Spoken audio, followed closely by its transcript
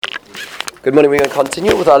Good morning. We're going to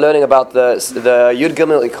continue with our learning about the Yud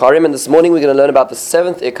Gimel Ikarim, and this morning we're going to learn about the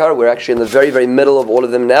seventh Ikar. We're actually in the very, very middle of all of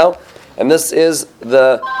them now, and this is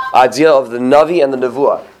the idea of the Navi and the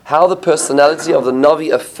Nevuah, how the personality of the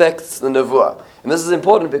Navi affects the Nevuah. And this is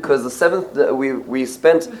important because the seventh, we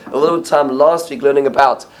spent a little time last week learning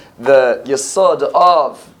about the Yesod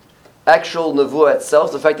of actual Nevuah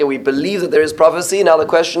itself, the fact that we believe that there is prophecy. Now the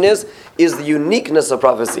question is the uniqueness of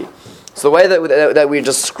prophecy. So the way that we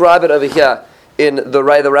describe it over here, in the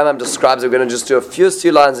way the Rambam describes it, we're going to just do a few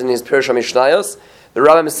lines in his Pirush HaMishnayos. The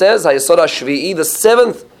Rambam says, HaYesod HaShvi'i, the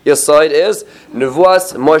seventh Yesod is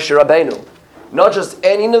Nevuas Moshe Rabbeinu. Not just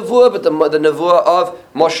any Nevuah, but the Nevuah of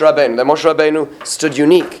Moshe Rabbeinu. That Moshe Rabbeinu stood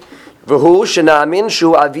unique. V'hu shenamin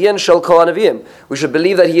shu avian shel kol hanavim. We should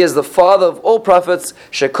believe that he is the father of all prophets.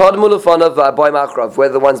 Shekadmu lefanav v'aboy machrav.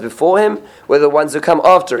 Whether the ones before him, whether the ones who come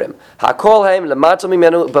after him. Hakol haim lemata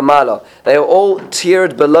mimenu b'mala. They are all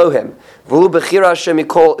tiered below him. V'hu b'chira Hashem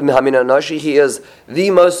mikol hamin anashi. He is the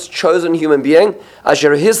most chosen human being.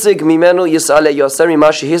 Asher hisig mimenu yisale yoser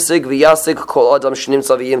mimashi hisig v'yasig kol adam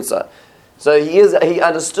shnimtza v'yimtza. So he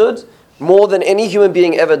understood more than any human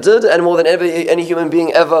being ever did, and more than any human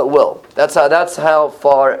being ever will. That's how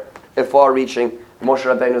far-reaching Moshe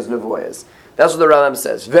Rabbeinu's Nevuah is. That's what the Rambam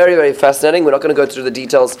says. Very, very fascinating. We're not going to go through the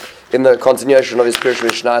details in the continuation of his Pirush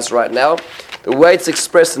Mishnayos right now. The way it's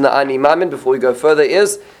expressed in the Ani Mamin, before we go further,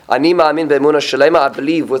 is Ani Mamin be'emunah shalema. I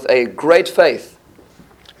believe with a great faith.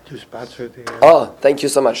 Oh, thank you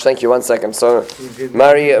so much. Thank you. 1 second. So,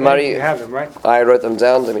 Mari, you have them, right? I wrote them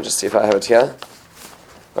down. Let me just see if I have it here.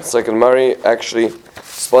 1 second. Mari actually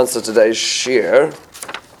sponsored today's shir,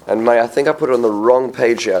 and I think I put it on the wrong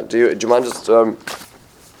page here. Do you mind just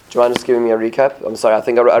giving me a recap? I'm sorry. I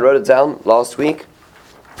think I wrote it down last week.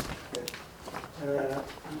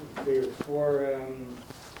 For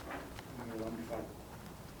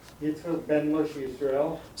Yitzchak ben Moshe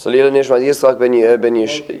Yisrael. So Lila Nishmat Yitzchak ben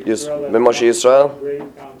Moshe Yisrael.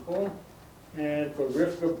 And for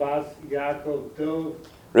Rivka Bas Yaakov Dov.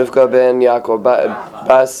 Rivka ben Yaakov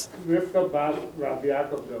Bas. Rivka Bas Rav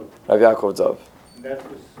Yaakov Dov. Rav Yaakov Dov. And that's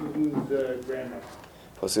for Susan's grandmother.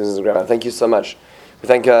 For Susan's grandmother. Thank you so much. We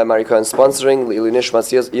thank Mari Cohen sponsoring Lili Nishmat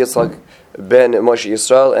Yitzchak ben Moshe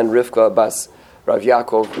Yisrael and Rivka Bas Rav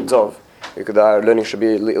Yaakov Dov. Our learning should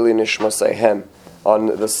be Lili Nishmat Sehem on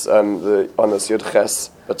this Yud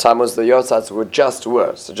Ches. The time was the Yotzats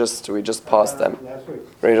we just passed them.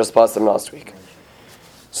 We just passed them last week.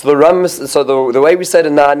 So the way we said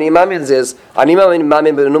in the Ani Mamin is Ani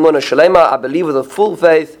Mamin be'emunah shalema. I believe with a full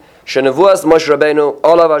faith shenevuas Moshe Rabbeinu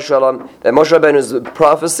olav hashalom, that Moshe Rabbeinu's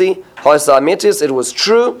prophecy ha'isa amitis, it was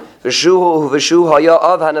true. V'shu haya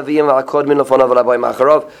av hanaviyim v'akodmin lefonav v'laboy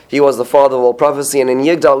macharav. He was the father of all prophecy. And in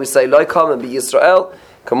Yigdal we say lo kam and be Yisrael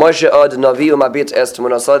k'moshe ad navi u'mabit es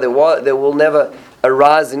temunasah. There will never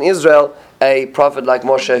arise in Israel a prophet like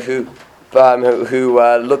Moshe who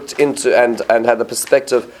looked into and had the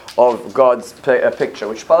perspective of God's picture,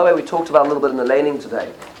 which, by the way, we talked about a little bit in the laning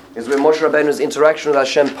today, is where Moshe Rabbeinu's interaction with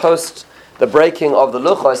Hashem post the breaking of the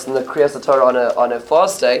Luchos and the Kriyas Torah on a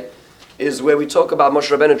fast day, is where we talk about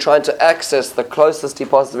Moshe Rabbeinu trying to access the closest he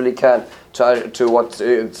possibly can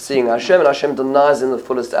to seeing Hashem, and Hashem denies him the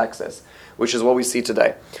fullest access, which is what we see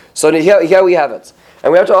today. So here we have it.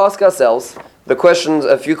 And we have to ask ourselves a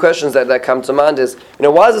few questions that come to mind is,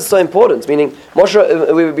 why is it so important? Meaning, Moshe,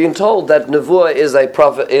 we've been told that Nevuah is a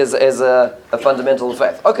prophet, is a fundamental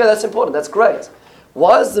faith. Okay, that's important, that's great.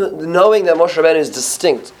 Why is the knowing that Moshe Rabbeinu is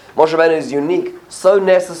distinct, Moshe Rabbeinu is unique, so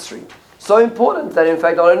necessary, so important that in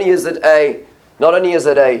fact not only is it a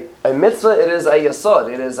mitzvah, it is a yesod,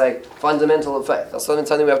 it is a fundamental of faith. That's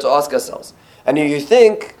something we have to ask ourselves. And you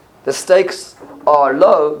think the stakes are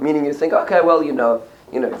low, meaning you think, okay, well,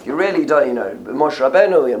 if you really don't, Moshe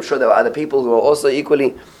Rabbeinu, I'm sure there are other people who are also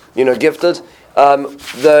equally, gifted.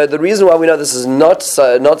 The reason why we know this is not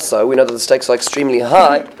so, we know that the stakes are extremely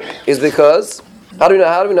high, is because how do we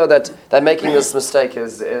know that making this mistake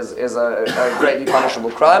is a greatly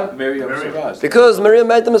punishable crime? Because Miriam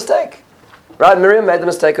made the mistake, right? Miriam made the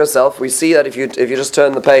mistake herself. We see that if you just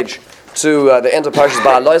turn the page to the end of Parshas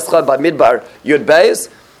Ba'aloischa by Midbar Yud Beis,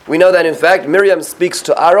 we know that in fact Miriam speaks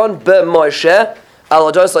to Aaron be Moshe. And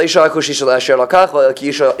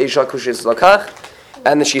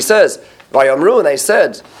then she says, Vayamru, and they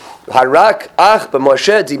said, Harak ach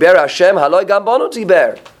b'Moshe diber Hashem haloi gam banu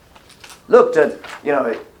diber. Look,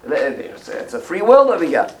 it's a free world over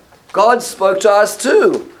here. God spoke to us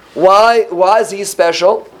too. Why is he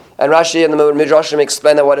special? And Rashi and the Midrashim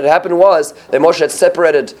explain that what had happened was that Moshe had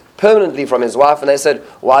separated permanently from his wife, and they said,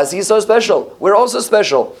 why is he so special? We're also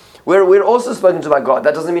special. We're also spoken to by God.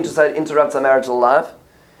 That doesn't mean to say it interrupts our marital life.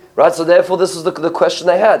 Right? So therefore this was the question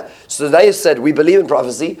they had. So they said, we believe in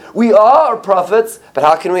prophecy, we are prophets, but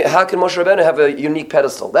how can Moshe Rabbeinu have a unique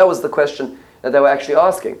pedestal? That was the question that they were actually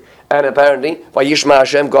asking. And apparently, Vayishma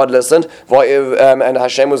Hashem, God listened, and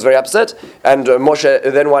Hashem was very upset. And Moshe,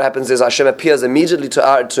 then what happens is Hashem appears immediately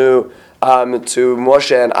to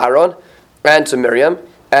Moshe and Aaron and to Miriam,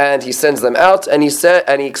 and he sends them out, and he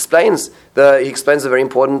explains a very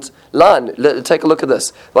important line. Take a look at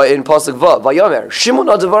this. In Pasuk Vav, Vayomer, Shimun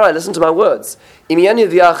Adavarai, listen to my words.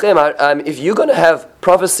 If you're going to have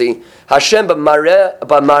prophecy, Hashem I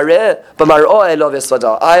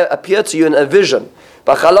appear to you in a vision.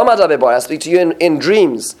 I speak to you in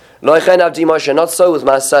dreams. Not so with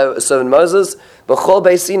my servant Moses.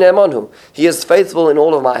 He is faithful in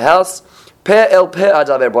all of my house.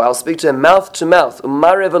 I'll speak to him mouth to mouth.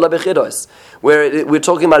 Where we're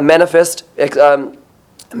talking about manifest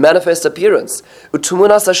appearance. He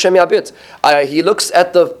looks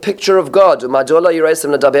at the picture of God.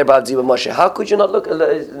 How could you not look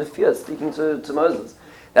in fear speaking to Moses?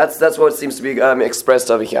 That's what seems to be expressed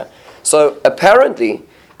over here. So apparently,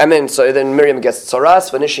 and then Miriam gets tzaras,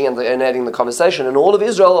 finishing and ending the conversation, and all of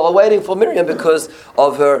Israel are waiting for Miriam because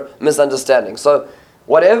of her misunderstanding. So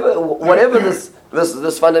whatever this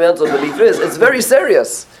fundamental belief is, it's very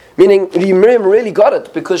serious. Meaning Miriam really got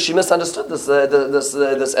it because she misunderstood this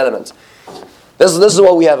element. This is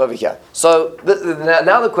what we have over here. So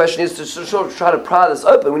now the question is to sort of try to pry this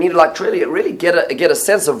open. We need to really get a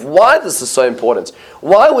sense of why this is so important.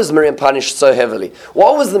 Why was Miriam punished so heavily?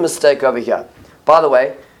 What was the mistake over here? By the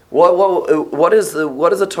way, what does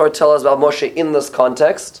the Torah tell us about Moshe in this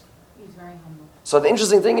context? He's very humble. So the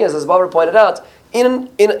interesting thing is, as Barbara pointed out,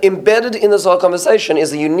 embedded in this whole conversation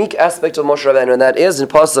is a unique aspect of Moshe Rabbeinu, and that is in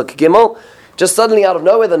Pasuk Gimel. Just suddenly out of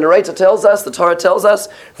nowhere, the narrator tells us, the Torah tells us,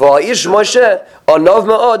 Moses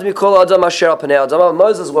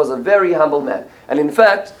was a very humble man. And in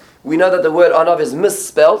fact, we know that the word Anav is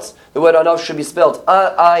misspelt. The word Anav should be spelt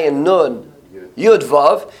I and Nun, Yud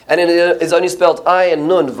Vav, and it is only spelt I and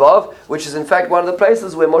Nun Vav, which is in fact one of the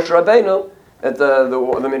places where Moshe Rabbeinu,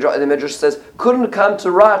 the Midrash says, couldn't come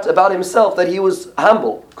to write about himself that he was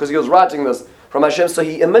humble, because he was writing this from Hashem, so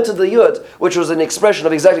he omitted the Yud, which was an expression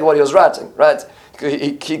of exactly what he was writing, right?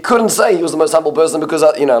 He couldn't say he was the most humble person because,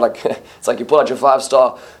 it's like you pull out your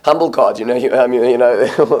 5-star humble card, how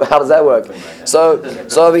does that work? So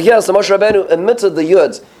over here, Moshe Rabbeinu omitted the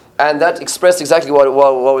Yud, and that expressed exactly what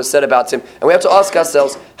was said about him. And we have to ask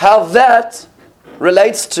ourselves how that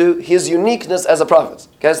relates to his uniqueness as a prophet.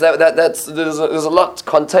 Okay, so there's a lot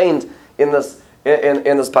contained in this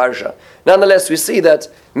parasha. Nonetheless, we see that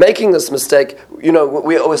making this mistake,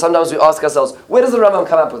 sometimes we ask ourselves, where does the Rambam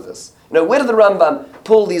come up with this? Where did the Rambam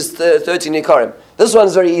pull these 13 Ikarim? This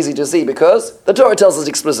one's very easy to see because the Torah tells us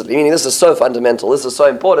explicitly, meaning this is so fundamental, this is so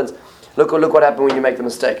important. Look what happened when you make the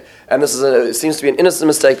mistake. And this it seems to be an innocent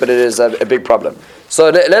mistake, but it is a big problem. So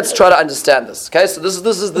let's try to understand this. Okay, so this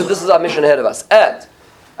is our mission ahead of us. And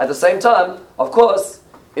at the same time, of course,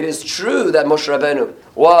 it is true that Moshe Rabbeinu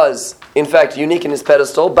was, in fact, unique in his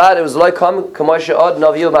pedestal, but it was loikam k'moshe od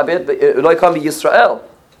navi u'mabit loikam b'Yisrael.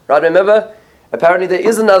 Right? Remember, apparently there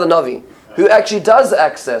is another navi who actually does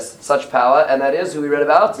access such power, and that is who we read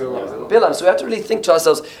about? Bilam. So we have to really think to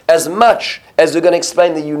ourselves, as much as we're going to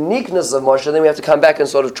explain the uniqueness of Moshe, then we have to come back and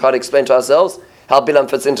sort of try to explain to ourselves how Bilam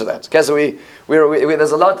fits into that. Okay, so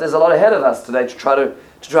there's a lot ahead of us today to try to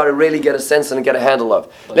really get a sense and get a handle of.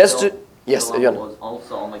 But Let's do. Yes, Torah Yon. was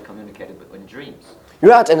also only communicated in dreams.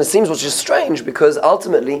 You're right, and it seems which is strange because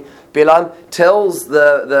ultimately Bilam tells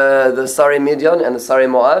the Sarei Midian and the Sarei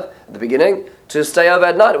Moab at the beginning to stay over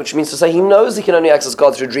at night, which means to say he knows he can only access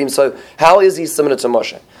God through dreams. So how is he similar to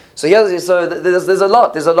Moshe? So there's a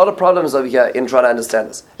lot of problems over here in trying to understand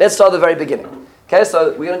this. Let's start at the very beginning. Okay,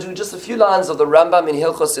 so we're going to do just a few lines of the Rambam in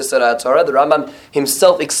Hilchos Yesod Torah. The Rambam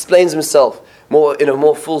himself explains himself in a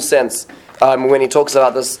more full sense when he talks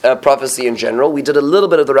about this prophecy in general. We did a little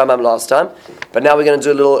bit of the Rambam last time, but now we're going to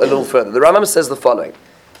do a little further. The Rambam says the following: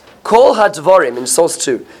 Kol hadvarim in source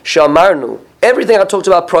 2 shamarnu. Everything I talked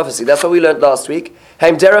about prophecy. That's what we learned last week.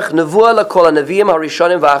 Haim derech nevuah lakol hanaviyim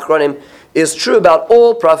harishonim va'achronim is true about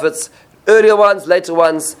all prophets, earlier ones, later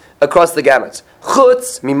ones, across the gamut.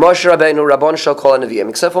 Chutz mi Moshe Rabbeinu Rabbon shel kol hanaviyim,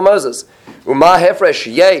 except for Moses. Uma hefresh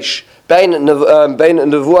yesh bein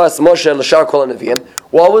nevuas Moshe l'shar kol hanaviyim.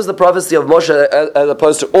 What was the prophecy of Moshe as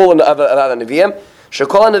opposed to all other Nevi'im?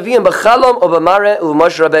 Shekol Nevi'im b'chalom o b'mare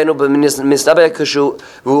u'Moshe Rabbeinu b'misnabeh kashu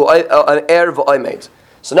v'er v'oimed.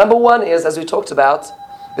 So number one is, as we talked about,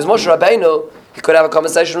 is Moshe Rabbeinu, he could have a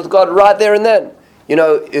conversation with God right there and then.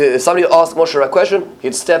 If somebody asked Moshe a question,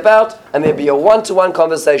 he'd step out and there'd be a one-to-one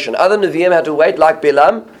conversation. Other Nevi'im had to wait, like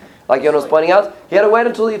Bilam, like Yonah was pointing out, he had to wait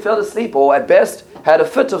until he fell asleep, or at best had a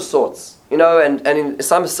fit of sorts, and in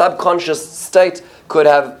some subconscious state could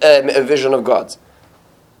have a vision of God.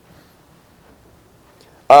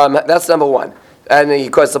 That's number one. And he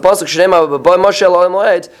quotes the pasuk,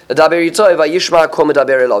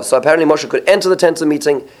 so apparently Moshe could enter the tent of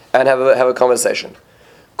meeting and have a conversation.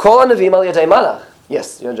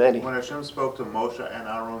 Yes, you're JD. When Hashem spoke to Moshe and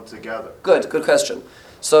Aaron together. Good question.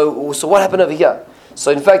 So what happened over here? So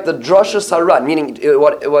in fact, the drosha saran, meaning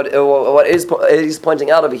what is pointing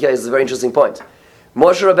out over here is a very interesting point.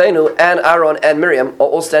 Moshe Rabbeinu and Aaron and Miriam are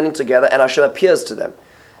all standing together, and Hashem appears to them.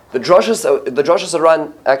 The drosha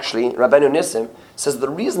saran, actually, Rabbeinu Nissim says the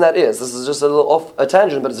reason that is, this is just a little off a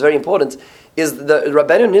tangent, but it's very important, is the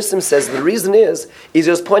Rabbeinu Nissim says the reason is he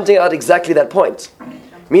was pointing out exactly that point.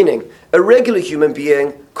 Meaning, a regular human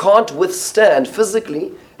being can't withstand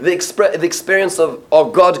physically the experience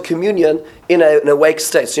of God communion in an awake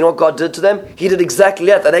state. So you know what God did to them? He did exactly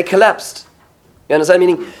that they collapsed. You understand?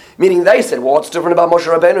 Meaning they said, well, what's different about Moshe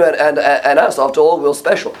Rabbeinu and us? After all, we're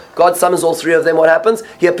special. God summons all three of them. What happens?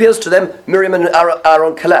 He appears to them. Miriam and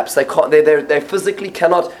Aaron collapse. They physically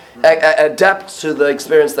cannot adapt to the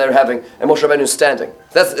experience they're having. And Moshe Rabbeinu is standing.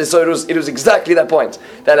 So it was exactly that point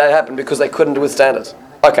that happened because they couldn't withstand it.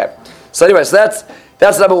 Okay. So anyway, that's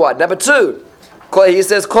number one. Number two, he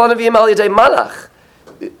says, Other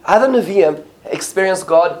Nevi'im experience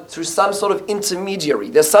God through some sort of intermediary.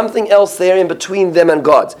 There's something else there in between them and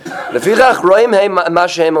God.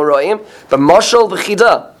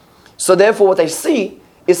 So therefore what they see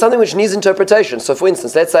is something which needs interpretation. So for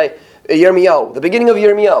instance, let's say Yirmiyahu, the beginning of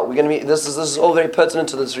Yirmiyahu. This is all very pertinent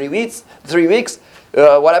to the 3 weeks.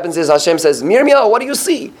 What happens is Hashem says, Yirmiyahu, what do you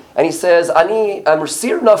see? And he says, I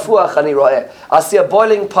see a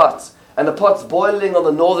boiling pot, and the pot's boiling on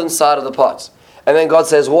the northern side of the pot. And then God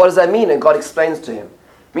says, what does that mean? And God explains to him.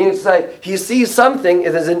 Meaning to say, he sees something,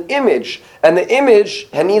 there's an image, and the image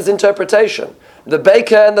needs interpretation. The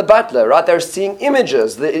baker and the butler, right, they're seeing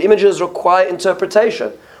images. The images require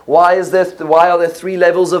interpretation. Why are there 3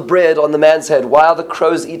 levels of bread on the man's head? Why are the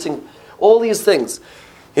crows eating? All these things.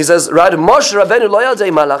 He says, right, Moshe Rabbeinu lo yadei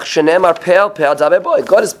malach shenemar pe'al daber boy.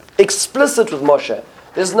 God is explicit with Moshe.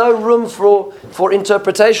 There's no room for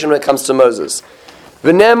interpretation when it comes to Moses.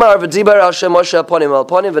 V'nemar v'dibar al Shem Moshe aponim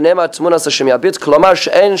v'nemar tmunas Hashem yabit klomar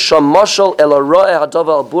she'en sham moshel el ro'eh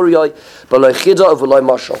hadavar al buryoy b'lo chida v'lo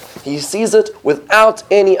moshel. He sees it without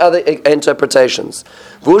any other interpretations.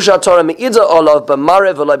 V'usha Torah me'ida olav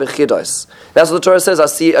b'mare v'lo b'chidos. That's what the Torah says. I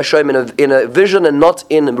show him in a vision and not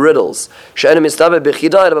in riddles. She'en mistaber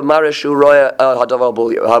b'chida el b'mare shu ro'eh hadavar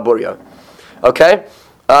al buryoy. Okay.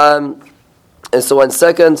 And so 1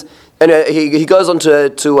 second. And he goes on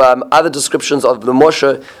to other descriptions of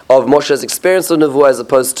Moshe's experience of Nevuah as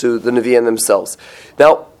opposed to the Nevi'im themselves.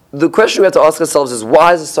 Now, the question we have to ask ourselves is,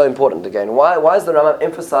 why is this so important again? Why is the Rambam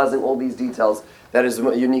emphasizing all these details that is the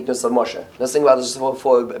uniqueness of Moshe? Let's think about this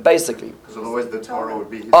for basically. Because otherwise the Torah would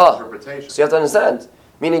be his interpretation. So you have to understand.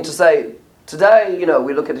 Meaning to say, today,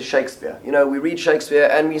 we look at Shakespeare. We read Shakespeare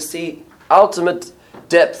and we see ultimate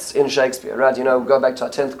depths in Shakespeare, right? We go back to our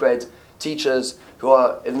 10th grade teachers who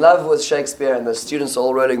are in love with Shakespeare, and the students are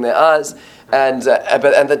all rolling their eyes, and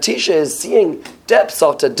the teacher is seeing depths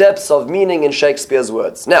after depths of meaning in Shakespeare's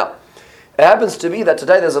words. Now, it happens to be that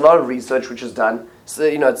today there's a lot of research which is done. So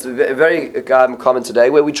it's very common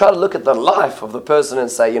today where we try to look at the life of the person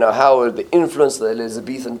and say, how the influence of the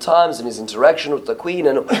Elizabethan times and his interaction with the Queen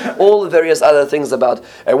and all the various other things about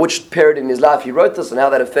which period in his life he wrote this and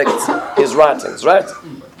how that affects his writings, right?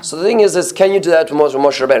 So the thing is can you do that with Moshe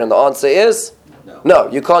Rabbeinu? And the answer is no,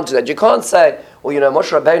 you can't do that. You can't say,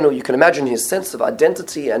 Moshe Rabbeinu, you can imagine his sense of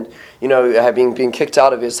identity and, having been kicked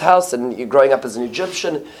out of his house and growing up as an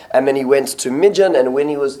Egyptian, and then he went to Midian, and when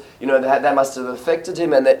he was, that must have affected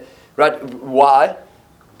him, and that, right, why?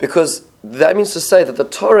 Because that means to say that the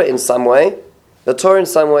Torah in some way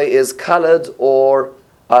is colored or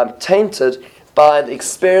tainted by the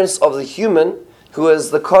experience of the human who is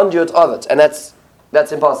the conduit of it, and that's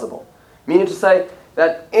impossible. Meaning to say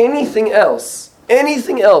that anything else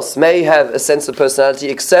may have a sense of personality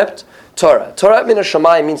except Torah. Torah min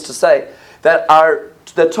hashamayim means to say that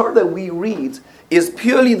the Torah that we read is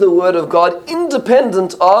purely the word of God,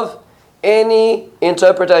 independent of any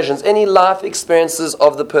interpretations, any life experiences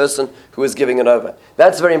of the person who is giving it over.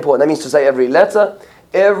 That's very important. That means to say every letter,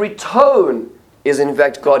 every tone is in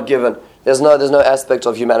fact God-given. There's no aspect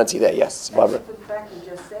of humanity there. Yes, Barbara. The fact you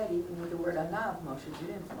just said, even with the word anav, Moshe did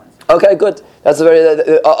influence. Okay, good. That's a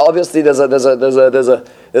very obviously there's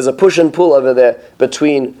a push and pull over there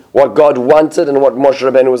between what God wanted and what Moshe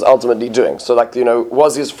Rabbeinu was ultimately doing. So,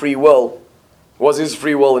 was his free will Was his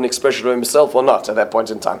free will an expression of himself or not at that point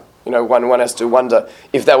in time? One has to wonder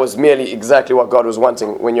if that was merely exactly what God was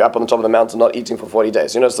wanting when you're up on the top of the mountain not eating for 40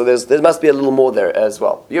 days. So there must be a little more there as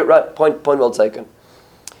well. You're right, point well taken.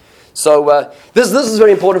 So this is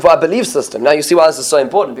very important for our belief system. Now you see why this is so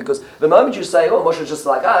important, because the moment you say, oh, Moshe is just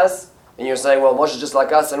like us, and you're saying, well, Moshe is just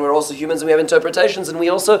like us, and we're also humans, and we have interpretations, and we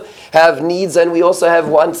also have needs, and we also have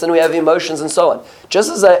wants, and we have emotions, and so on. Just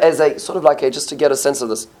as a sort of like just to get a sense of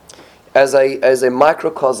this, as a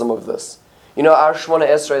microcosm of this. Our Shemona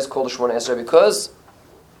Esrei is called the Shemona Esrei because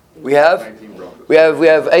we have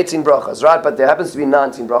 18 brachas, right? But there happens to be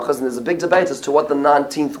 19 brachas, and there's a big debate as to what the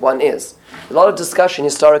 19th one is. A lot of discussion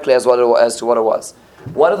historically as to what it was.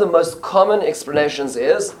 One of the most common explanations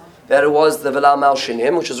is that it was the Velal Mal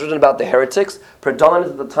Shinim, which was written about the heretics,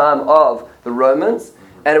 predominant at the time of the Romans,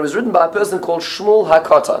 and it was written by a person called Shmuel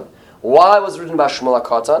HaKatan. Why was it written by Shmuel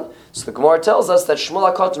HaKatan? So the Gemara tells us that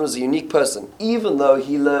Shmuel HaKatan was a unique person, even though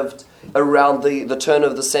he lived around the turn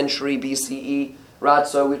of the century BCE, right?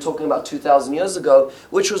 So we're talking about 2,000 years ago,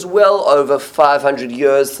 which was well over 500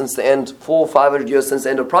 years since the end, 400 or 500 years since the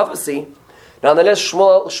end of prophecy. Nonetheless,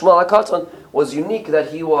 Shmuel HaKatan was unique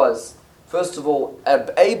that he was, first of all,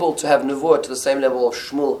 able to have nevuah to the same level of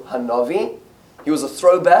Shmuel HaNavi. He was a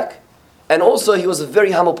throwback, and also he was a very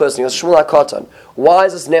humble person. He was Shmuel HaKatan. Why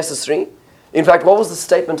is this necessary? In fact, what was the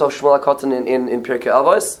statement of Shmuel HaKatan in Pirkei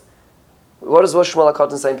Avos? What does Shmuel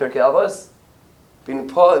HaKatan say in Pirkei Avos? Bin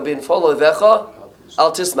folo vecha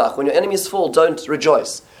al tismach. When your enemies fall, don't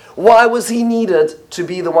rejoice. Why was he needed to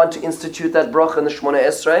be the one to institute that bracha in the Shemona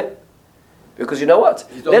Esrei? Because you know what?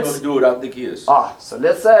 He's not going to do it out the gears. So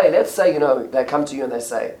let's say, they come to you and they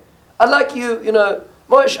say, I'd like you,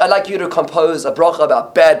 Moshe, I'd like you to compose a bracha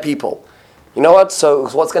about bad people. You know what? So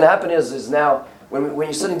what's going to happen is now, when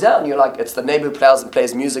you're sitting down, you're like, it's the neighbor who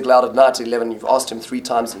plays music loud at night at 11, you've asked him 3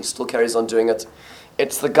 times and he still carries on doing it.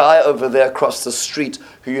 It's the guy over there across the street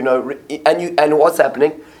who, and what's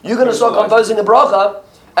happening? You're going to start composing a bracha,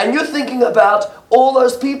 and you're thinking about all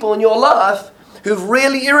those people in your life who've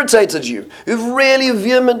really irritated you, who've really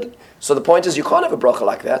vehement. So the point is, you can't have a bracha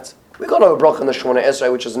like that. We can't have a bracha in the Shemona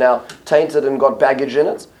Esrei, which is now tainted and got baggage in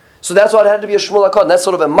it. So that's why it had to be a Shmuel HaKatan. That's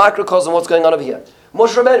sort of a microcosm of what's going on over here.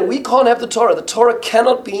 Moshe Rabbeinu, we can't have the Torah. The Torah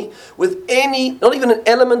cannot be with any, not even an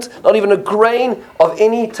element, not even a grain of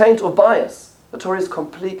any taint or bias. The Torah is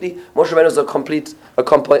completely, Moshe Rabbeinu is a complete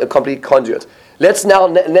conduit. Let's now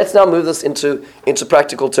move this into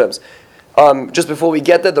practical terms. Just before we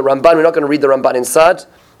get there, the Ramban, we're not going to read the Ramban inside,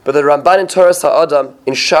 but the Ramban in Torah Sa'adam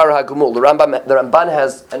in Shar HaGumul, the Ramban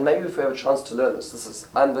has, and maybe if we have a chance to learn this is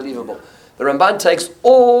unbelievable. The Ramban takes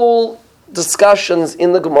all discussions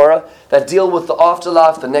in the Gemara that deal with the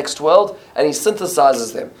afterlife, the next world, and he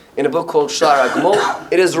synthesizes them in a book called Shar HaGumul.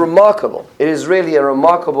 It is remarkable. It is really a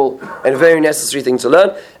remarkable and very necessary thing to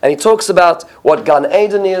learn. And he talks about what Gan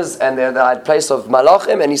Eden is and the place of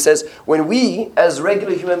Malachim, and he says, when we, as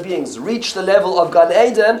regular human beings, reach the level of Gan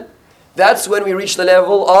Eden, that's when we reach the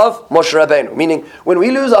level of Moshe Rabbeinu. Meaning, when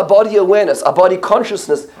we lose our body awareness, our body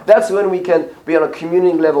consciousness, that's when we can be on a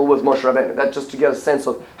communing level with Moshe Rabbeinu. That's just to get a sense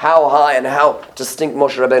of how high and how distinct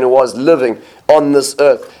Moshe Rabbeinu was living on this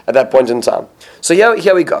earth at that point in time. So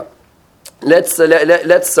here we go. Let's think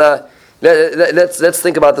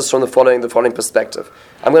about this from the following perspective.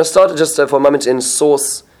 I'm going to start just for a moment in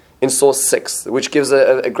source 6, which gives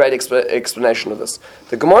a great explanation of this.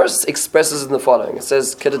 The Gemara expresses in the following. It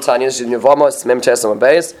says, Kedatanya, Yevamos, Mem Tesam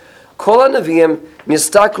Abayis, Kol HaNeviim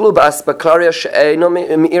nistaklu ba'asbaklaria she'eino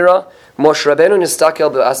me'ira, Moshe Rabbeinu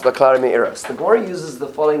nistakel ba'asbaklaria me'ira. So the Gemara uses the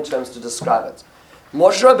following terms to describe it.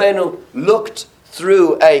 Moshe Rabbeinu looked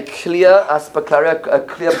through a clear asbaklaria, a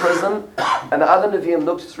clear prism, and the other Nevi'im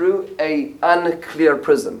looked through a unclear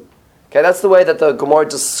prism. Okay, that's the way that the Gemara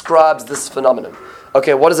describes this phenomenon.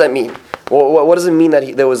 Okay, what does that mean? What does it mean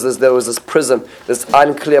that there was this prism, this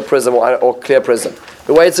unclear prism or clear prism?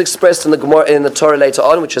 The way it's expressed in the Gemara in the Torah later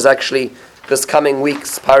on, which is actually this coming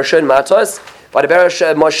week's parasha in Matos.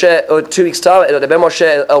 Moshe 2 weeks time,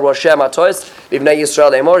 Moshe el Roshei Matos, Livnei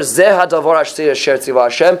Yisrael Emor, Zeh hadavar asher tzivah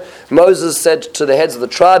Hashem. Moses said to the heads of the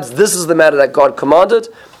tribes, "This is the matter that God commanded."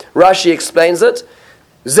 Rashi explains it.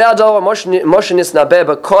 Moshe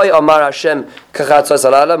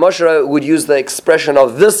would use the expression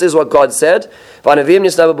of "this is what God said." And the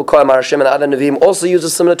other Nevi'im also use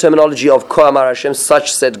a similar terminology of "Ko amar Hashem,"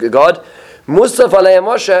 such said God. Moshe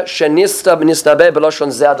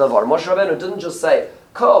Rabbeinu didn't just say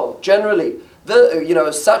 "Ko," generally.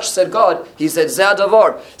 Such said God. He said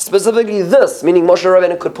 "Zeh specifically this, meaning Moshe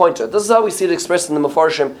Rabbeinu could point to it. This is how we see it expressed in the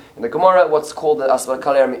Mefarshim in the Gemara, what's called the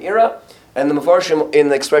Asbaklaria Me'ira. And the Mefarshim in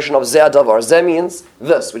the expression of Zeh Davar, Zeh means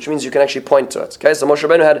this, which means you can actually point to it. Okay, so Moshe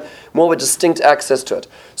Rabbeinu had more of a distinct access to it.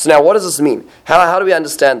 So now what does this mean? How do we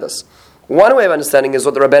understand this? One way of understanding is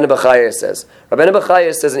what the Rabbeinu Bechaya says. Rabbeinu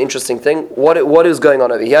Bechaya says an interesting thing. What is going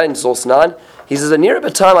on over here in source 9? He says, "Anir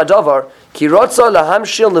b'tam adavar ki rotza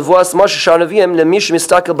lahamshil nevuas Moshe shar neviim lemish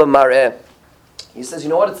mistakel b'mareh." He says, you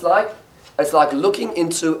know what it's like? It's like looking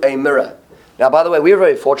into a mirror. Now, by the way, we're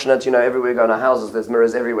very fortunate. Everywhere we go in our houses, there's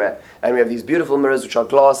mirrors everywhere, and we have these beautiful mirrors which are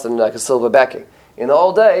glass and like a silver backing. In the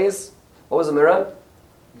old days, what was a mirror?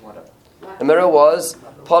 A mirror was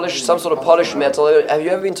polished, some sort of polished metal. Have you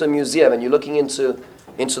ever been to a museum and you're looking into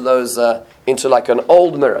those into like an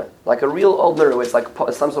old mirror, like a real old mirror where it's like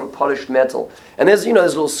some sort of polished metal, and there's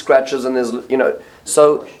there's little scratches and there's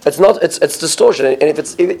so it's distortion, and if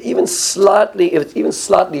it's even slightly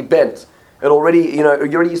bent, it already you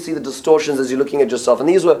already see the distortions as you're looking at yourself. And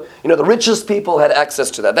these were the richest people had access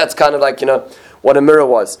to that. That's kind of like what a mirror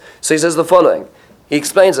was. So he says the following. He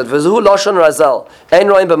explains it. V'zuhu lashon razal. Ein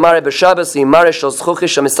roim b'mare b'shabbos imare shel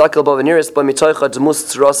zchuchish hamistakel bo v'niris bo mitoicha demus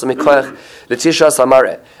tzrosa mikoich letishas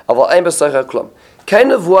hamare. Aval ein b'soicha klum. Kein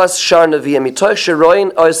nevuas shar neviim mitoich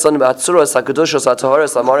sheroin oisan b'atzuros hakedushos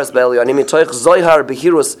hatahoros hamares be'elyonim mitoich zoihar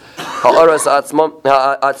b'hirus ha'oros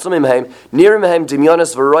ha'atzumim heim nirim heim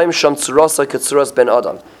dimyonis v'roim sham tzurosa ketzuros ben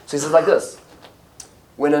adam. So he says like this.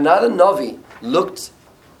 When another Navi looked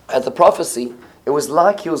at the prophecy, it was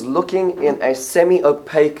like he was looking in a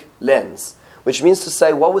semi-opaque lens, which means to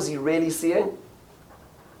say, what was he really seeing?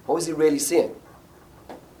 What was he really seeing?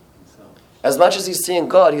 As much as he's seeing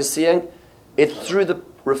God, he's seeing it through the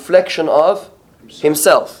reflection of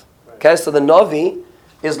himself. Okay, so the Navi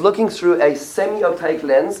is looking through a semi-opaque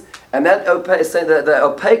lens, and that the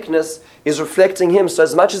opaqueness is reflecting him. So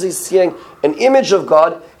as much as he's seeing an image of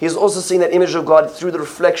God, he's also seeing that image of God through the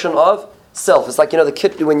reflection of self. It's like the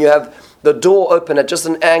kit when you have the door open at just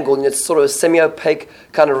an angle and it's sort of a semi-opaque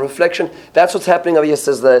kind of reflection. That's what's happening over here,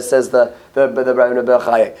 says the Rabbeinu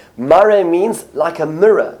Bechaya. Mare means like a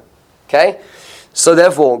mirror. Okay? So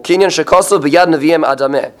therefore, Kinyan Shekaso b'yad neviim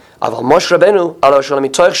adameh. Aval Moshe Rabbeinu alo shalom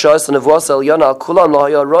mitoich shos nevuas el yona al kulam lo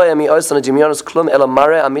haya roya mi oisan dimyonos klum ela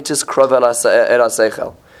mare amitis krov el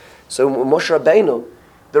aseichel. So Moshe Rabbeinu,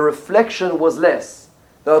 the reflection was less.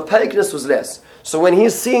 The opaqueness was less. So when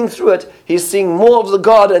he's seeing through it, he's seeing more of the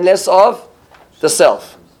God and less of the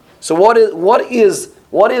self. So what is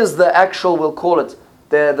the actual, we'll call it,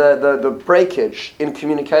 the breakage in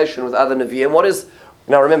communication with other Nevi'im?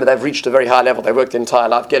 Now remember, they've reached a very high level. They worked their entire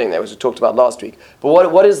life getting there, as we talked about last week.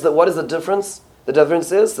 But what is the difference? The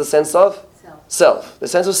difference is the sense of self. The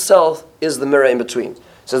sense of self is the mirror in between,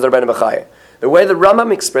 says the Rebbeinu Bechaya. The way the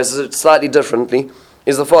Rambam expresses it slightly differently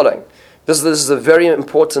is the following. This is a very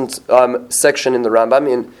important section in the Rambam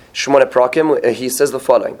in Shmone Prakim. He says the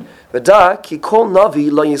following: "V'da ki kol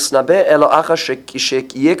navi lo yisnabe elo acha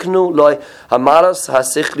sheyiknu lo hamalos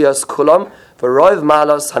hasichlios kulam v'roiv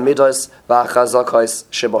malos hamidos v'achazakos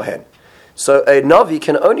shebohen." So a navi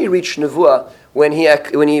can only reach nevuah when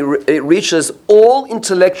he reaches all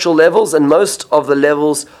intellectual levels and most of the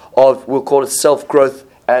levels of, we'll call it, self-growth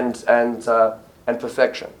and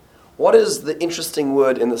perfection. What is the interesting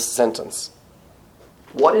word in this sentence?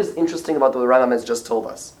 What is interesting about what the Rambam has just told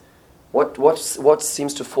us? What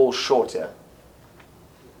seems to fall short here?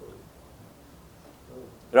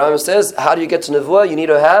 The Rambam says, how do you get to Nevuah? You need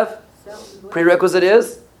to have prerequisite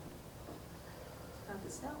is?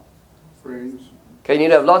 Brains. Okay, you need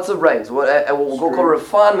to have lots of brains. We'll call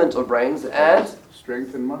refinement of brains and?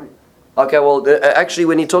 Strength and money. Okay, well, actually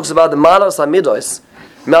when he talks about the malos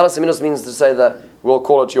hamidos means to say that we'll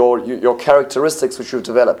call it your characteristics which you've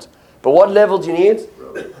developed. But what level do you need?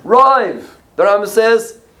 Rive. The Rambam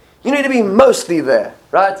says you need to be mostly there,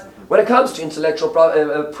 right? When it comes to intellectual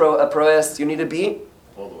prowess, you need to be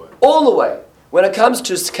all the way. When it comes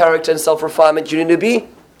to character and self-refinement, you need to be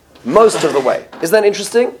most of the way. Isn't that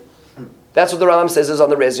interesting? That's what the Rambam says is on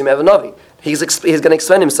the resume of a Navi. He's going to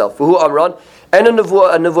explain himself. Who Amran? And a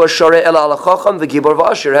nevuah shore el al chacham v'gibor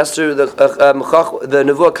v'ashir. Has to the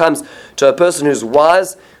nevuah comes to a person who's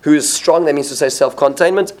wise, who is strong. That means to say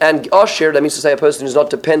self-containment, and ashir. That means to say a person who's not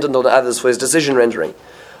dependent on others for his decision rendering.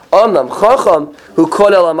 Amnam chacham who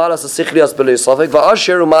kol el amalas asichlias belisafik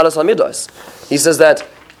v'ashir umalas hamidos. He says that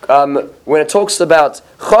when it talks about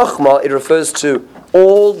chachma, it refers to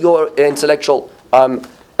all your intellectual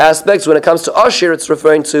aspects. When it comes to ashir, it's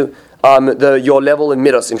referring to your level in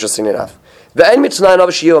midos. Interesting enough. Now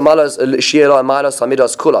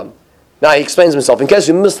he explains himself. In case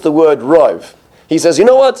you missed the word rov, he says, you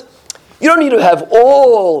know what? You don't need to have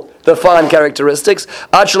all the fine characteristics.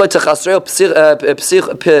 That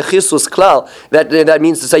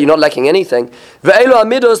means to say you're not lacking anything.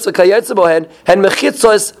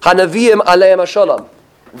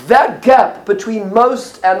 That gap between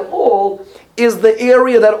most and all is the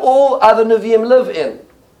area that all other Nevi'im live in.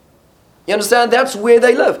 You understand? That's where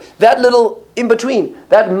they live. That little in between,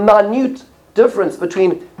 that minute difference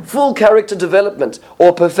between full character development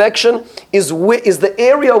or perfection is the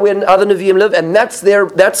area where other Nevi'im live, and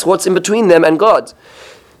that's what's in between them and God.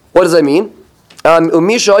 What does that mean? If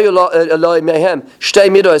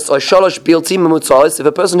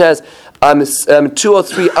a person has 2 or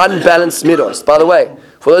 3 unbalanced midos, by the way,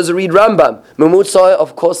 for those who read Rambam, Mumutzai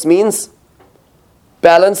of course means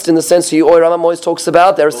balanced in the sense Rambam always talks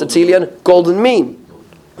about the Aristotelian golden mean.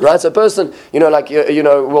 Right? So a person,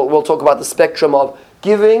 we'll talk about the spectrum of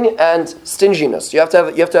giving and stinginess. You have to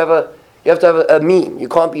have a mean. You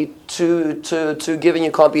can't be too giving.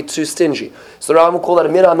 You can't be too stingy. So Rambam will call that a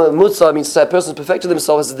midah. Means that a person perfected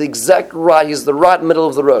himself is the exact right. He's the right middle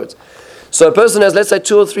of the road. So a person has, let's say,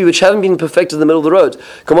 2 or 3 which haven't been perfected in the middle of the road.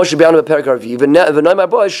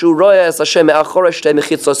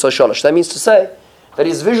 That means to say that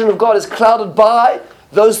his vision of God is clouded by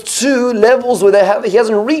those 2 levels where he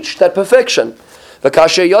hasn't reached that perfection. So then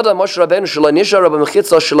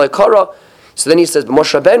he says, but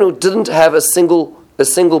Moshe Rabbeinu didn't have a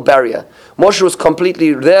single barrier. Moshe was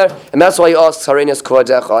completely there, and that's why he asks Harenias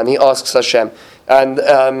Kovadecha, and he asks Hashem.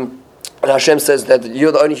 And Hashem says that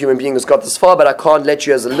you're the only human being who's got this far, but I can't let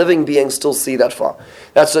you as a living being still see that far.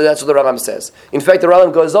 That's what the Rambam says. In fact, the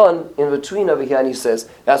Rambam goes on in between over here and he says,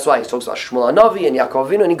 that's why he talks about Shmuel Hanavi and Yaakov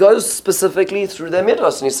Avinu, and he goes specifically through their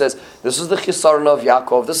midos, and he says, this is the chisaron of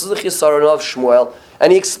Yaakov, this is the chisaron of Shmuel,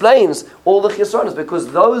 and he explains all the chisaronos,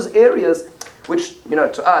 because those areas, which,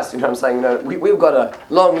 to us, I'm saying, we've got a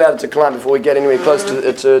long ladder to climb before we get anywhere close to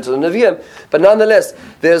the Nevi'im. But nonetheless,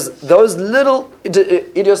 there's those little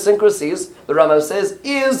idiosyncrasies, the Rambam says,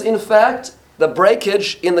 is in fact the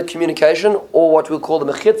breakage in the communication, or what we'll call the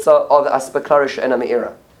mechitza of the aspeklarish and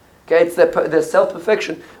amira. Okay, it's their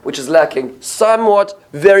self-perfection which is lacking somewhat,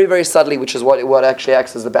 very, very subtly, which is what actually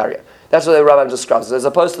acts as the barrier. That's what the Rambam describes, as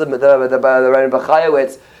opposed to the Rein B'chaya, where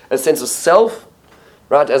it's a sense of self,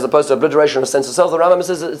 right, as opposed to obliteration of a sense of self. The Rambam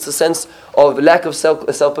says it's a sense of lack of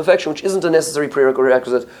self-perfection, which isn't a necessary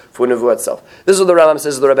prerequisite for Nevuah itself. This is what the Rambam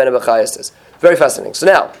says, the Rabbeinu B'chaya says. Very fascinating. So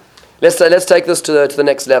now, let's take this to the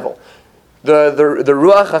next level. The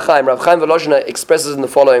Ruach HaChaim, Rav Chaim Volozhiner, expresses in the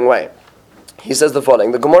following way. He says the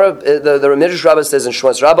following. The Gemara, the Midrash Rabbah says in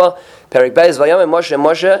Shmos Rabbah, Perik Beis, Vayom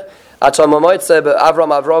Moshe, Atam Moitze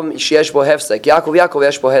Avram sheyesh bo hefsek. Yaakov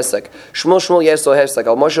yesh bo hefsek. Shmuel yesh bo hefsek.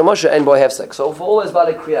 Al Moshe en bo hefsek. So for all those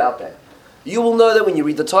Baalei Kriya out there, you will know that when you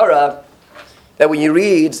read the Torah, that when you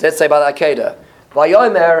read, let's say by the Akedah,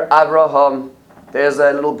 Vayomer Avraham, there's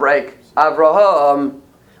a little break. Avraham.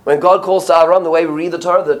 When God calls to Avram, the way we read the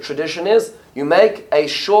Torah, the tradition is, you make a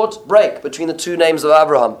short break between the 2 names of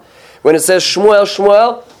Avraham. When it says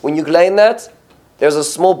Shmuel, when you glean that, there's a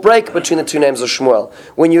small break between the 2 names of Shmuel.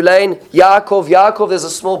 When you lane Yaakov, there's a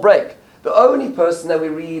small break. The only person that we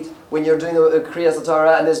read when you're doing a Kriyas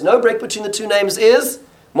Torah and there's no break between the 2 names is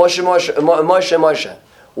Moshe.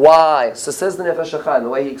 Why? So says the Nefesh HaChaim, the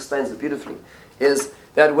way he explains it beautifully, is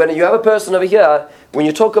that when you have a person over here, when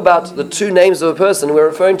you talk about the 2 names of a person, we're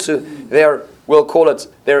referring to their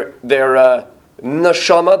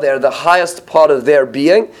neshama, they're the highest part of their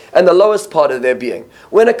being, and the lowest part of their being.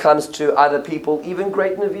 When it comes to other people, even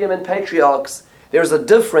great Nevi'im and patriarchs, there's a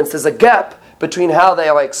difference, there's a gap between how they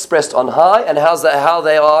are expressed on high and how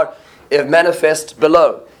they are manifest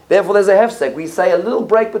below. Therefore, there's a hefsek. We say a little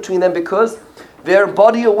break between them because their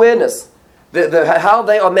body awareness, how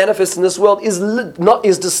they are manifest in this world is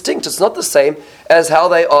distinct. It's not the same as how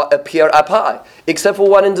they appear up high, except for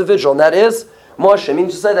one individual, and that is Moshe. I mean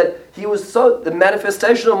to say that the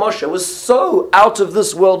manifestation of Moshe was so out of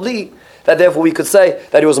this worldly that therefore we could say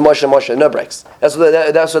that he was Moshe, no breaks. That's what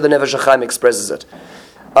the Nefesh HaChaim expresses it.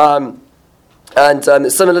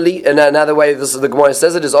 Similarly, another way the Gemara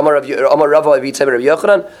says it is Amar Rava Avitei Rav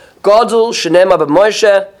Yochanan, Gadol shenema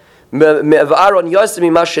b'Moshe v'Aaron Yosef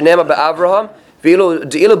mima shenema b'Avraham v'ilu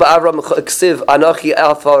b'Avraham ksiv Anochi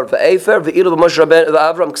Alfar v'Efer v'ilu b'Moshe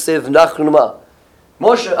v'Avraham ksiv Nachnuma.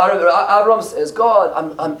 Avram says, God,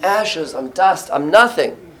 I'm ashes, I'm dust, I'm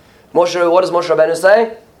nothing. What does Moshe Rabbeinu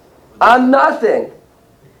say? I'm nothing.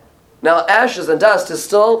 Now, ashes and dust is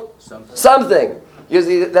still something. You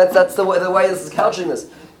see, that's the way this is couching this.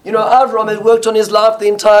 Avram had worked on his life the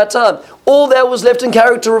entire time. All that was left in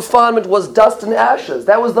character refinement was dust and ashes.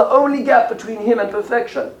 That was the only gap between him and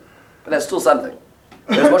perfection. But that's still something.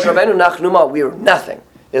 There's Moshe Rabbeinu, Nachnuma, we're nothing.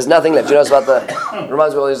 There's nothing left. You know, it's about the,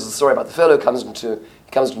 reminds me always of the story about the fellow who comes into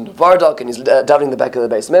Vardok and he's davening the back of the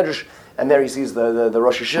base medrash, and there he sees the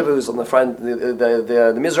Rosh Hashiva who's on the front,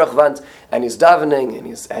 the Mizrach Vant, and he's davening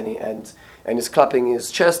and he's clapping his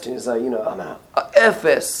chest and he's like, I'm a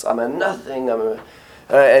efes, I'm a nothing,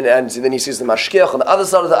 and then he sees the Mashkiach on the other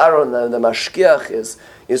side of the Aron. The Mashkiach is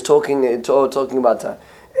talking about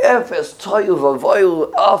efes toyu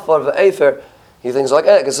v'avoyu afar v'efer. He thinks like,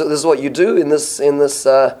 because this is what you do in this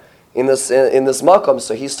makom.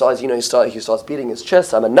 So he starts beating his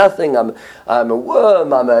chest. I'm a nothing. I'm a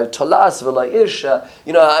worm. I'm a tolas v'la'ish.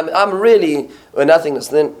 I'm really a nothingness.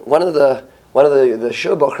 Then one of the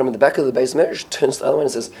shurbochrim in the back of the base marriage turns to the other one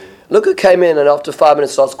and says, "Look who came in and after 5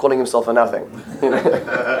 minutes starts calling himself a nothing."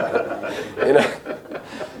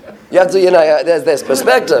 You have to, there's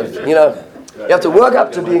perspective. You have to work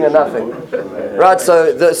up to being a nothing, right?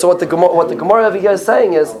 So what the Gemara over here is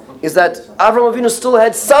saying is that Avraham Avinu still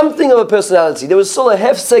had something of a personality. There was still a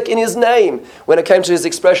hefsek in his name when it came to his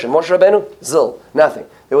expression. Moshe Rabbeinu, zil, nothing.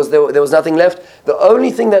 There was nothing left. The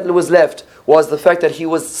only thing that was left was the fact that he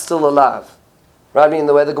was still alive. Right? I mean,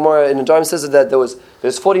 the way the Gemara in the Dharm says it, that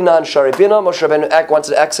there's 49 Shari Bina. Moshe Rabbeinu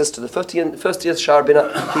wanted access to the 50th Shari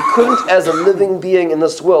Bina. He couldn't, as a living being in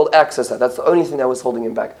this world, access that. That's the only thing that was holding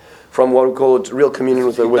him back from what we call real communion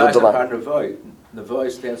with the divine.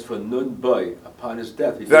 Nevoi stands for Nun Boy, upon his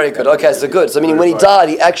death. Very good. Okay, so good. So meaning when he died,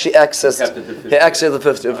 he actually accessed the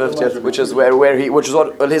 50th, which is which is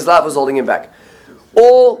what his life was holding him back.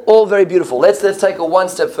 All very beautiful. Let's take it one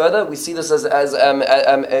step further. We see this as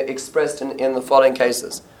expressed in the following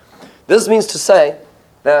cases. This means to say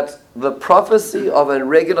that the prophecy of a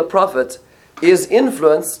regular prophet is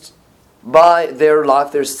influenced by their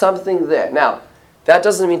life. There's something there. Now, that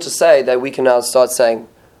doesn't mean to say that we can now start saying,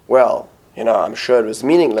 well, I'm sure it was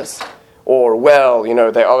meaningless, or well,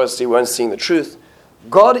 they obviously weren't seeing the truth.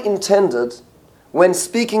 God intended, when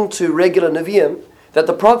speaking to regular Nevi'im, that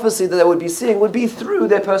the prophecy that they would be seeing would be through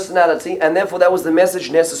their personality, and therefore that was the message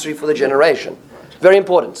necessary for the generation. Very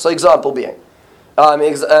important. So, example being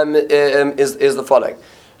is the following.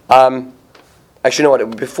 Actually, you know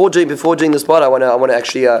what? Before doing this part, I want to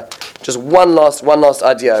actually just one last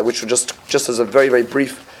idea, which will just as a very very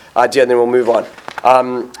brief idea, and then we'll move on.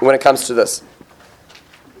 When it comes to this,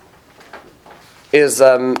 is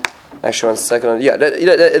actually 1 second. Yeah,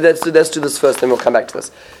 let's do this first, then we'll come back to this.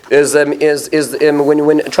 When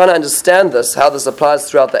trying to understand this, how this applies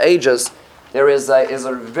throughout the ages, there is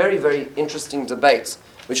a very very interesting debate,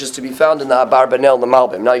 which is to be found in the Abarbanel, the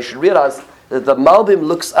Malbim. Now you should realize that the Malbim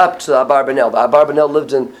looks up to the Abarbanel. The Abarbanel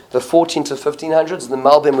lived in the 14 to 1500s. The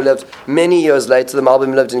Malbim lived many years later. The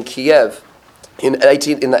Malbim lived in Kiev in the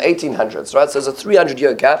 1800s. Right, so there's a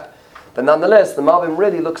 300-year gap. But nonetheless, the Malbim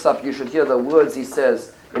really looks up. You should hear the words he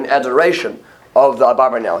says in adoration of the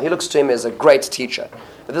Abarbanel. He looks to him as a great teacher.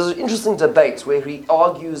 But there's an interesting debate where he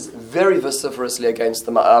argues very vociferously against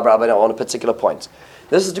the Abarbanel on a particular point.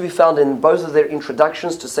 This is to be found in both of their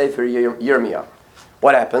introductions to Sefer Yirmiyah.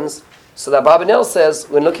 What happens? So the Abarbanel says,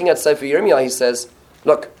 when looking at Sefer Yirmiyah, he says,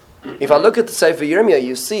 look, if I look at the Sefer Yirmiyah,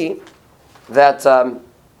 you see that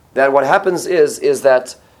that what happens is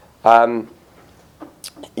that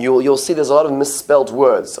you'll see there's a lot of misspelled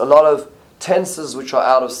words, a lot of tenses which are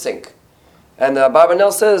out of sync. And the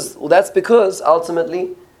Abarbanel says, well, that's because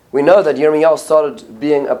ultimately we know that Yirmiyahu started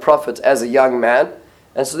being a prophet as a young man,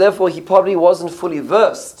 and so therefore he probably wasn't fully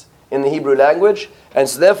versed in the Hebrew language, and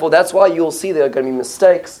so therefore that's why you'll see there are going to be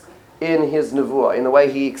mistakes in his nevuah, in the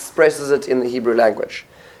way he expresses it in the Hebrew language.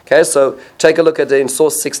 Okay, so take a look at it in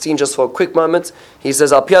source 16 just for a quick moment. He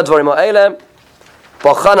says, Al pia dvarim ha'elem,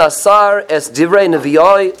 b'chan asar es divrei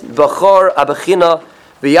neviyai, b'chor abechina,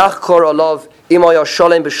 v'yachkor olav, imaya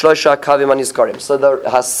sholem b'shlosha kavim anizkarim. So the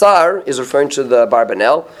Hasar is referring to the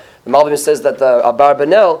Abarbanel. The Malbim says that the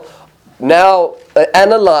Abarbanel now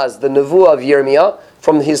analyzed the nevuah of Yirmiyah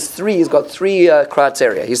from he's got three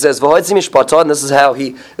criteria. He says, "V'hoitzi mishpato," and this is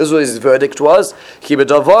what his verdict was. Ki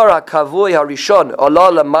b'davar ha'kavui harishon ola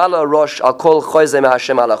lamala rosh al kol choyze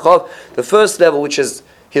me'Hashem alachov. The first level, which is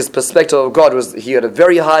his perspective of God, was he had a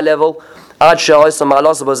very high level. Ad she'oisa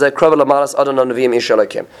ma'alas b'zeh krova lamalas adon neviim ish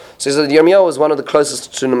Elokim. So he said Yirmiyahu was one of the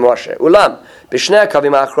closest to Moshe. Ulam b'shnei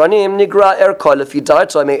kavim achronim nigra erko lefi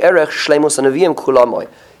darto me'erech shleimus neviim kulamoi.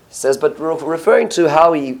 He says, but referring to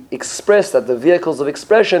how he expressed that the vehicles of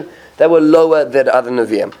expression that were lower than other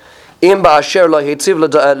Nevi'im.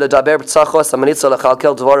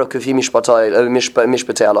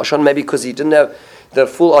 Maybe because he didn't have the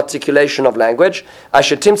full articulation of language.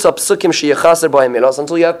 Until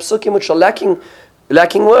you have psukim which are lacking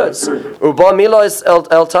lacking words. Uba milos el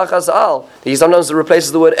tachas al. He sometimes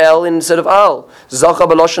replaces the word el instead of al. Zacha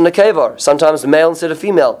b'loshen nekevar. Sometimes male instead of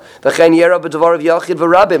female. V'chein yera b'devar of yachid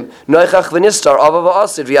v'rabim. Noichach v'nistar ava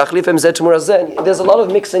v'asid v'yachlifem zeh t'mur hazeh. There's a lot of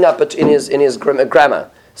mixing up in his grammar,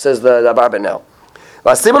 says the Abarbanel.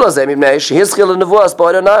 Says the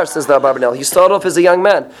Abarbanel. He started off as a young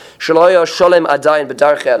man.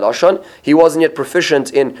 He wasn't yet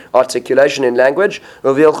proficient in articulation in language.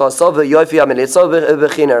 And that's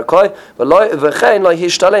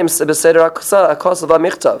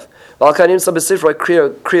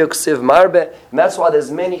why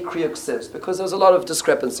there's many kriyuksivs, because there's a lot of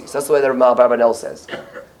discrepancies. That's the way the Ramal Barbanel says.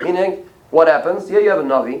 Meaning, what happens? Here you have a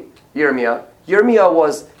Navi, Yirmiyah. Yirmiyah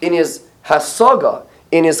was in his hasaga,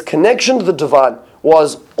 in his connection to the divine,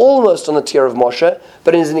 was almost on the tier of Moshe,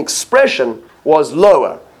 but in his expression was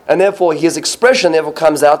lower. And therefore, his expression therefore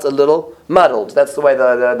comes out a little muddled. That's the way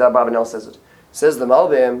the Barbanel says it. Says the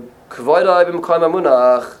Malbim,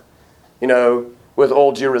 with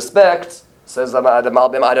all due respect, says the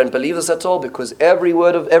Malbim, I don't believe this at all, because every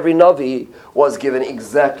word of every Navi was given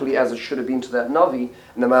exactly as it should have been to that Navi.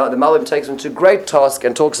 And the Malbim takes him to great task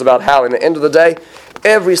and talks about how, in the end of the day,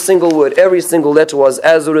 every single word, every single letter was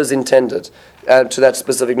as it was intended to that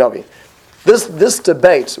specific Navi. This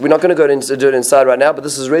debate, we're not going to go into do it inside right now, but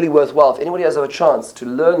this is really worthwhile. If anybody has a chance to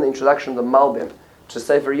learn the introduction of the Malbim to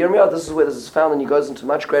Sefer Yirmiyah, this is where this is found, and he goes into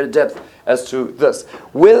much greater depth as to this.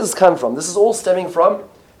 Where does this come from? This is all stemming from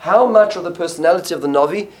how much of the personality of the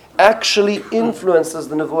Navi actually influences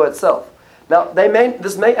the Nevuah itself. Now,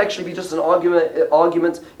 this may actually be just an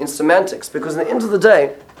argument in semantics, because at the end of the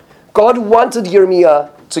day, God wanted Yirmiyah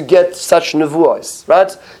to get such nevuahs,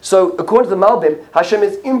 right? So, according to the Malbim, Hashem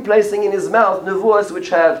is placing in his mouth nevuahs which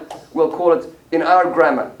have, we'll call it in our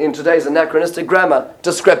grammar, in today's anachronistic grammar,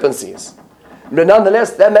 discrepancies. But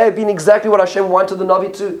nonetheless, that may have been exactly what Hashem wanted the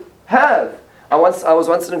Navi to have. I was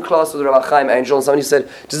once in class with Rabbi Chaim Angel, and somebody said,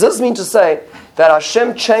 does this mean to say that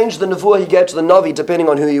Hashem changed the nevuah he gave to the Navi depending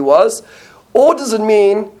on who he was? Or does it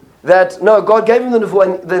mean that, no, God gave him the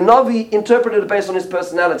nevuah, and the Navi interpreted it based on his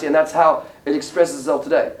personality, and that's how it expresses itself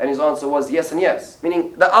today? And his answer was yes and yes.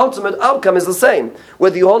 Meaning, the ultimate outcome is the same,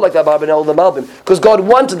 whether you hold like the Barbanel or the Malbim, because God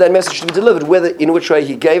wanted that message to be delivered, whether in which way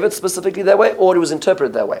he gave it specifically that way, or it was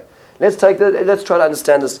interpreted that way. Let's try to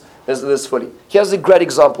understand this fully. Here's a great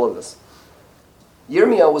example of this.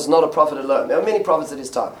 Yirmiyah was not a prophet alone. There were many prophets at his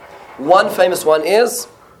time. One famous one is,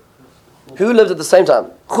 who lived at the same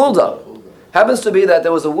time? Huldah. Happens to be that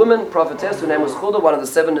there was a woman prophetess, her name was Huldah, one of the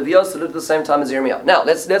 7 Nevios, who lived at the same time as Yirmiyah. Now,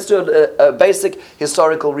 let's do a basic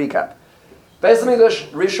historical recap. Beis Hamikdash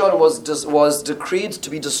Rishon was decreed to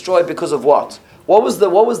be destroyed because of what? What was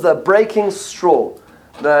the breaking straw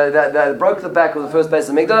that broke the back of the first Beis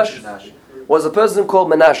Hamikdash? Was a person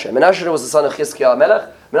called Menashe. Menashe was the son of Chizkiah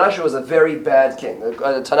Melech. Menashe was a very bad king. The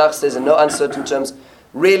Tanakh says in no uncertain terms,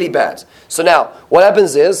 really bad. So now, what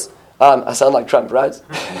happens is, I sound like Trump, right?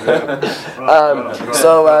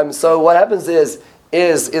 So what happens is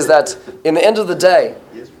that in the end of the day,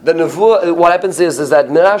 the Nevuah, what happens is that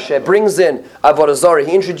Menashe brings in Avodah Zarah.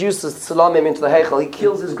 He introduces Salamim into the Heichal. He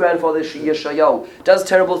kills his grandfather Yeshayahu. Does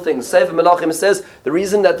terrible things. Sefer Melachim says the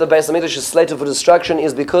reason that the Beis Hamikdash is slated for destruction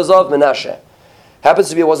is because of Menashe. Happens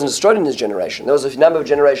to be it wasn't destroyed in his generation. There was a number of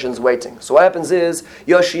generations waiting. So what happens is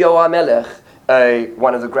Yoshiyahu HaMelech,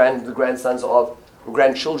 one of the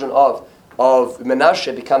grandchildren of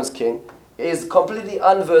Menashe, becomes king, is completely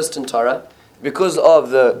unversed in Torah because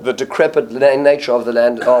of the decrepit nature of the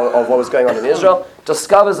land, of what was going on in Israel,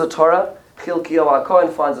 discovers the Torah. Chilkiyahu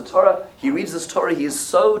HaKohen finds the Torah. He reads this Torah. He is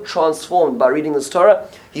so transformed by reading this Torah.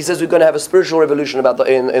 He says we're going to have a spiritual revolution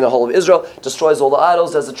in the whole of Israel, destroys all the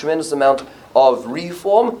idols, does a tremendous amount of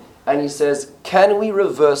reform, and he says, can we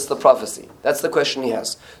reverse the prophecy? That's the question he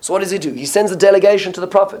has. So what does he do? He sends a delegation to the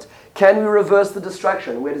prophet. Can we reverse the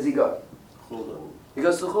destruction? Where does he go? Huldah. He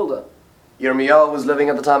goes to Huldah. Yirmiyahu was living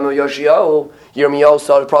at the time of Yoshiyahu. Yirmiyahu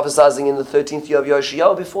started prophesying in the 13th year of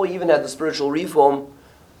Yoshiyahu before he even had the spiritual reform.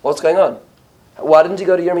 What's going on? Why didn't he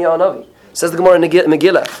go to Yirmiyahu Navi? Says the Gemara in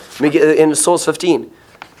Megillah, in source 15.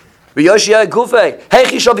 Why did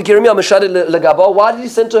he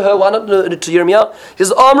send to her? Why not to Yirmiyah?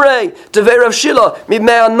 His Amrei, Devei Rav Shila,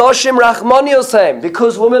 Mimei Anoshim Rachmaniosheim,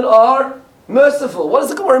 because women are merciful. What does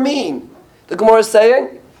the Gemara mean? The Gemara is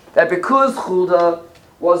saying that because Huldah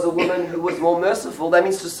was a woman who was more merciful, that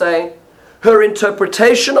means to say her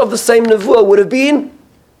interpretation of the same nevuah would have been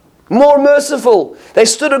more merciful. They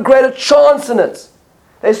stood a greater chance in it.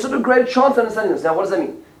 They stood a greater chance in understanding this. Now, what does that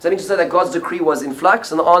mean? Does that mean to say that God's decree was in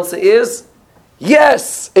flux? And the answer is,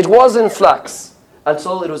 yes, it was in flux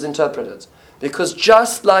until it was interpreted. Because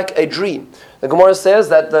just like a dream, the Gemara says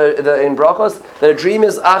that in Brachos, that a dream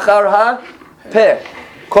is achar ha-peh.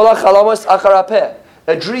 Kol ha-chalamos achar ha-peh.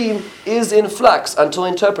 A dream is in flux until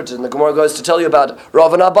interpreted. And the Gemara goes to tell you about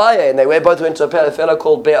Rav and Abaye, and they both went to a fellow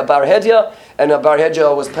called Bar Hedya, and Bar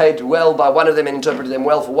Hedya was paid well by one of them and interpreted them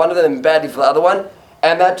well for one of them and badly for the other one,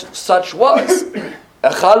 and that such was. A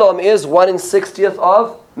chalom is 1 in 60th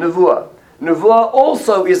of nevuah. Nevuah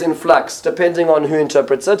also is in flux, depending on who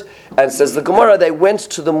interprets it. And says the Gemara, they went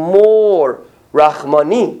to the more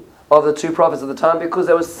Rahmani of the two prophets at the time because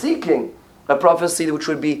they were seeking a prophecy which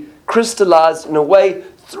would be crystallized in a way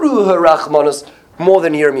through her Rahmanos more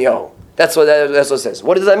than Yirmiyahu. That's what it says.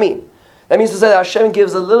 What does that mean? That means to say that Hashem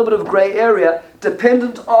gives a little bit of gray area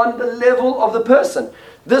dependent on the level of the person.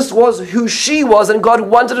 This was who she was, and God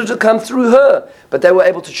wanted it to come through her. But they were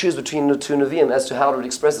able to choose between the two Nevi'im as to how it would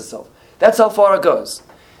express itself. That's how far it goes.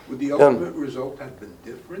 Would the ultimate result have been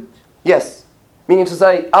different? Yes. Meaning to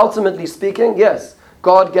say, ultimately speaking, yes.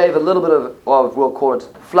 God gave a little bit of we'll call it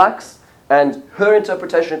flux, and her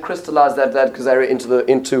interpretation crystallized that Gezerah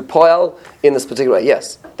into Poel in this particular way.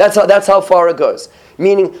 Yes. That's how far it goes.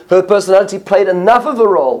 Meaning her personality played enough of a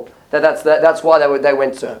role that's why they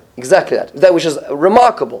went to her. Exactly that. Which is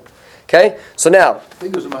remarkable. Okay? So now. I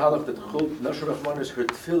think there's a mahalach that Nashar Rahman is her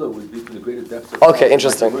tefillah would be to the greater depths of okay,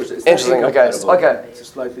 interesting. Interesting. Okay.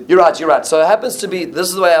 You're right. So it happens to be, this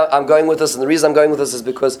is the way I'm going with this, and the reason I'm going with this is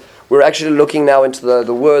because we're actually looking now into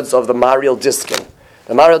the words of the Mariel Diskin.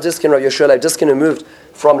 The Mariel Diskin, Rav Yeshua Leib Diskin, who moved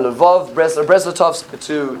from Lvov, Bresletovsk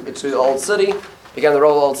to the Old City, began the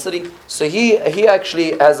role of Old City. So he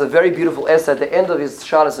actually has a very beautiful essay at the end of his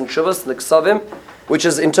Shalas and Shuvas, the Ksavim, which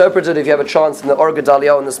is interpreted, if you have a chance, in the Or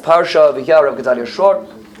Gedalia, in this parsha over here, of Gedalia Short,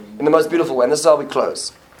 in the most beautiful way. And this is how we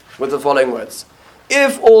close, with the following words.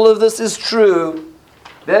 If all of this is true,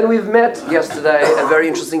 then we've met yesterday a very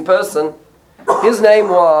interesting person. His name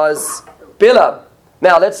was Bilam.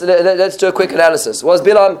 Now, let's do a quick analysis. Was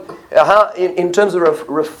Bilam, in terms of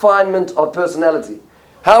refinement of personality,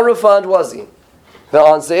 how refined was he? The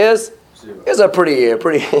answer is, he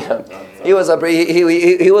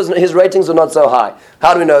was his ratings were not so high.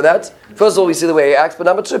 How do we know that? First of all, we see the way he acts, but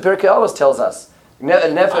number two, Pirkei Avos tells us.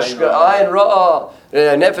 Nefesh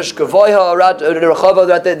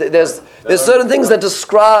there's certain things that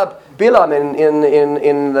describe Bilam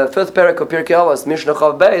in the fifth parak of Pirkei Avos, Mishnah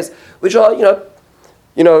Chav Beis, which are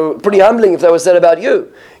pretty humbling if they were said about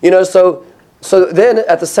you. So then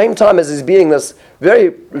at the same time as he's being this very,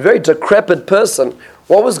 very decrepit person,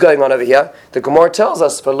 what was going on over here? The Gemara tells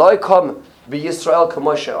us, "V'lo kom b'Yisrael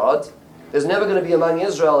k'Moshe ad." There's never going to be among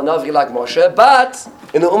Israel a Navi like Moshe, but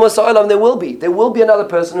in the Ummah Ha'olam there will be. There will be another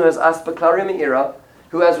person who has Aspaklaria Me'ira,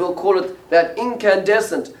 who has, we'll call it, that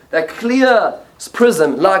incandescent, that clear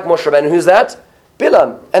prism like Moshe Rabbeinu. Who's that?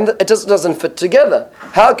 Bilam. And it just doesn't fit together.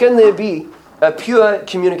 How can there be a pure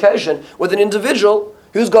communication with an individual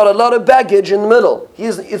who's got a lot of baggage in the middle?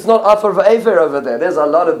 It's not Afar Va'ever over there. There's a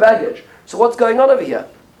lot of baggage. So what's going on over here?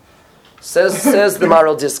 Says the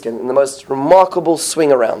Maral Diskin in the most remarkable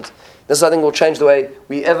swing around. This, I think, will change the way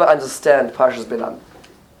we ever understand Parshas Bilam.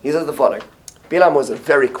 He says the following. Bilam was a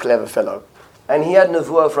very clever fellow, and he had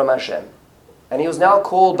nevuah from Hashem. And he was now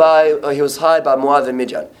he was hired by Moav and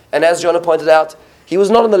Midian. And as Jonah pointed out, he was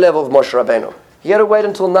not on the level of Moshe Rabbeinu. He had to wait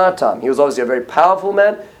until Natam. He was obviously a very powerful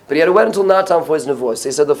man, but he had to wait until Natam for his nevuah. So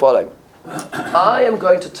he said the following. I am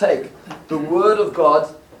going to take the word of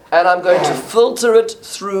God and I'm going to filter it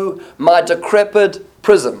through my decrepit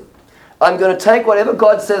prism. I'm going to take whatever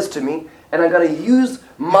God says to me and I'm going to use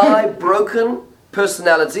my broken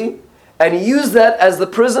personality and use that as the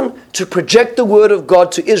prism to project the word of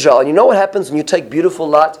God to Israel. And you know what happens when you take beautiful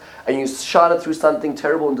light and you shine it through something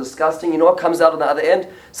terrible and disgusting? You know what comes out on the other end?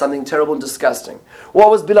 Something terrible and disgusting.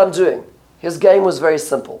 What was Bilam doing? His game was very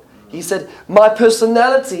simple. He said, my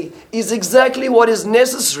personality is exactly what is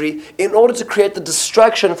necessary in order to create the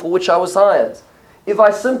destruction for which I was hired. If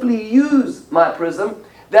I simply use my prism,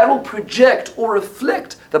 that will project or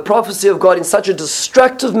reflect the prophecy of God in such a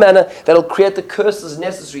destructive manner that will create the curses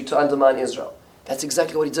necessary to undermine Israel. That's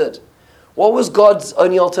exactly what he did. What was God's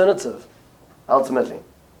only alternative, ultimately?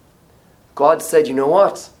 God said, you know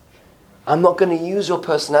what? I'm not going to use your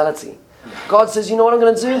personality. God says, you know what I'm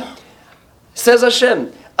going to do? Says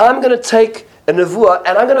Hashem, I'm going to take a nevuah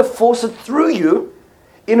and I'm going to force it through you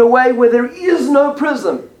in a way where there is no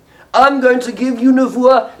prism. I'm going to give you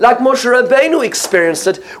nevuah like Moshe Rabbeinu experienced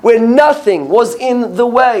it, where nothing was in the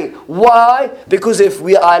way. Why? Because if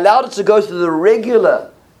we are allowed it to go through the regular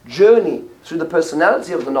journey through the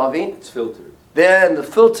personality of the Navi, it's filtered. Then the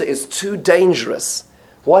filter is too dangerous.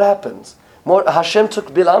 What happens? Hashem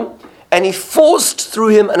took Bilam and he forced through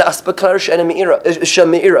him an aspaklarish and a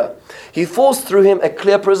me'ira. He forced through him a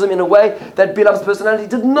clear prism in a way that Bilam's personality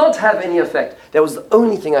did not have any effect. That was the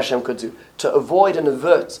only thing Hashem could do to avoid and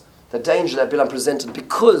avert the danger that Bilam presented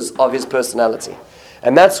because of his personality.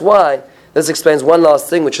 And that's why this explains one last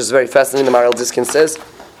thing, which is very fascinating, the Maharil Diskin says,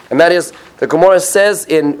 and that is, the Gemara says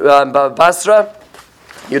in Baba Basra,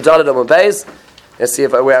 Yudalit Amud Beis, let's see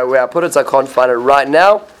where I put it, so I can't find it right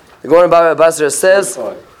now. The Gemara in Baba Basra says,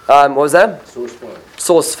 what was that?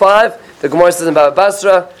 Source 5. The Gemara says in Baba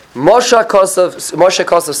Basra, Moshe Kosov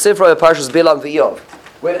Sifra Parshas Bilam v'Iyov.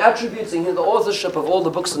 When attributing him the authorship of all the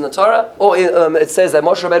books in the Torah, or it says that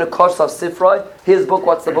Moshe Rabbeinu Kosov Sifra, his book,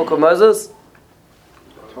 what's the book of Moses?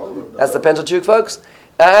 That's the Pentateuch, folks.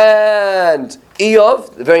 And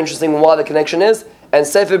Iyov, very interesting why the connection is, and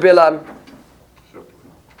Sefer Bilam.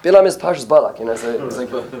 Bilam is Parshas Balak, so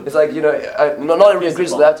it's like not everybody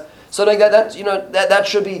agrees with that. So like that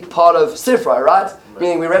should be part of Sifra, right?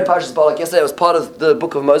 Meaning we read Parshas Balak yesterday, it was part of the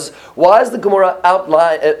book of Moses. Why is the Gemara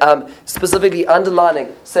specifically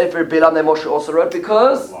underlining Sefer Bilam that Moshe also wrote?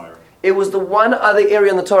 Because it was the one other area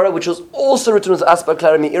in the Torah which was also written with Aspa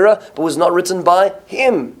Klara Me'ira, but was not written by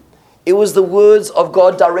him. It was the words of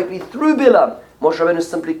God directly through Bilam. Moshe Rabbeinu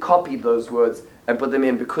simply copied those words and put them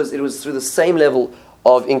in because it was through the same level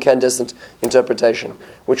of incandescent interpretation,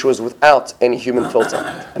 which was without any human filter.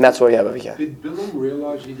 And that's what we have over here. Did Bilam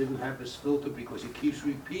realize he didn't have this filter because he keeps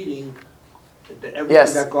repeating that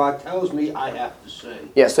everything that God tells me, I have to say?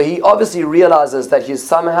 Yeah, so he obviously realizes that he's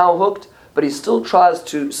somehow hooked, but he still tries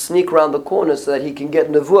to sneak around the corner so that he can get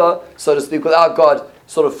nevuah, so to speak, without God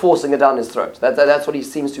sort of forcing it down his throat. That's what he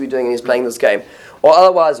seems to be doing, and he's playing this game. Or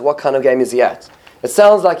otherwise, what kind of game is he at? It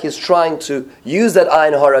sounds like he's trying to use that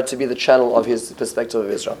ayin hara to be the channel of his perspective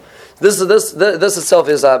of Israel. This itself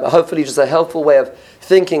is hopefully just a helpful way of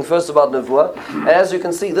thinking first about Nevuah. And as you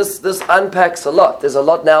can see, this unpacks a lot. There's a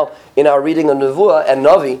lot now in our reading of Nevuah and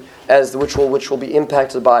Navi, which will be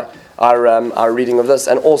impacted by our reading of this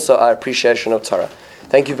and also our appreciation of Torah.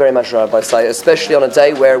 Thank you very much, Rabbi Sai, especially on a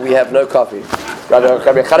day where we have no coffee.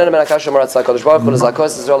 Rabbi Chanan ben Akasha Marat Kodesh Baruch Hu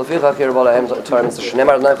Zakos Israel Leficha Kir Bolahem Torah Mitzvah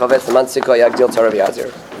Shneimar Adonai Chavetz Mantziko Yagdil Torah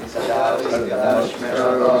V'Yazir.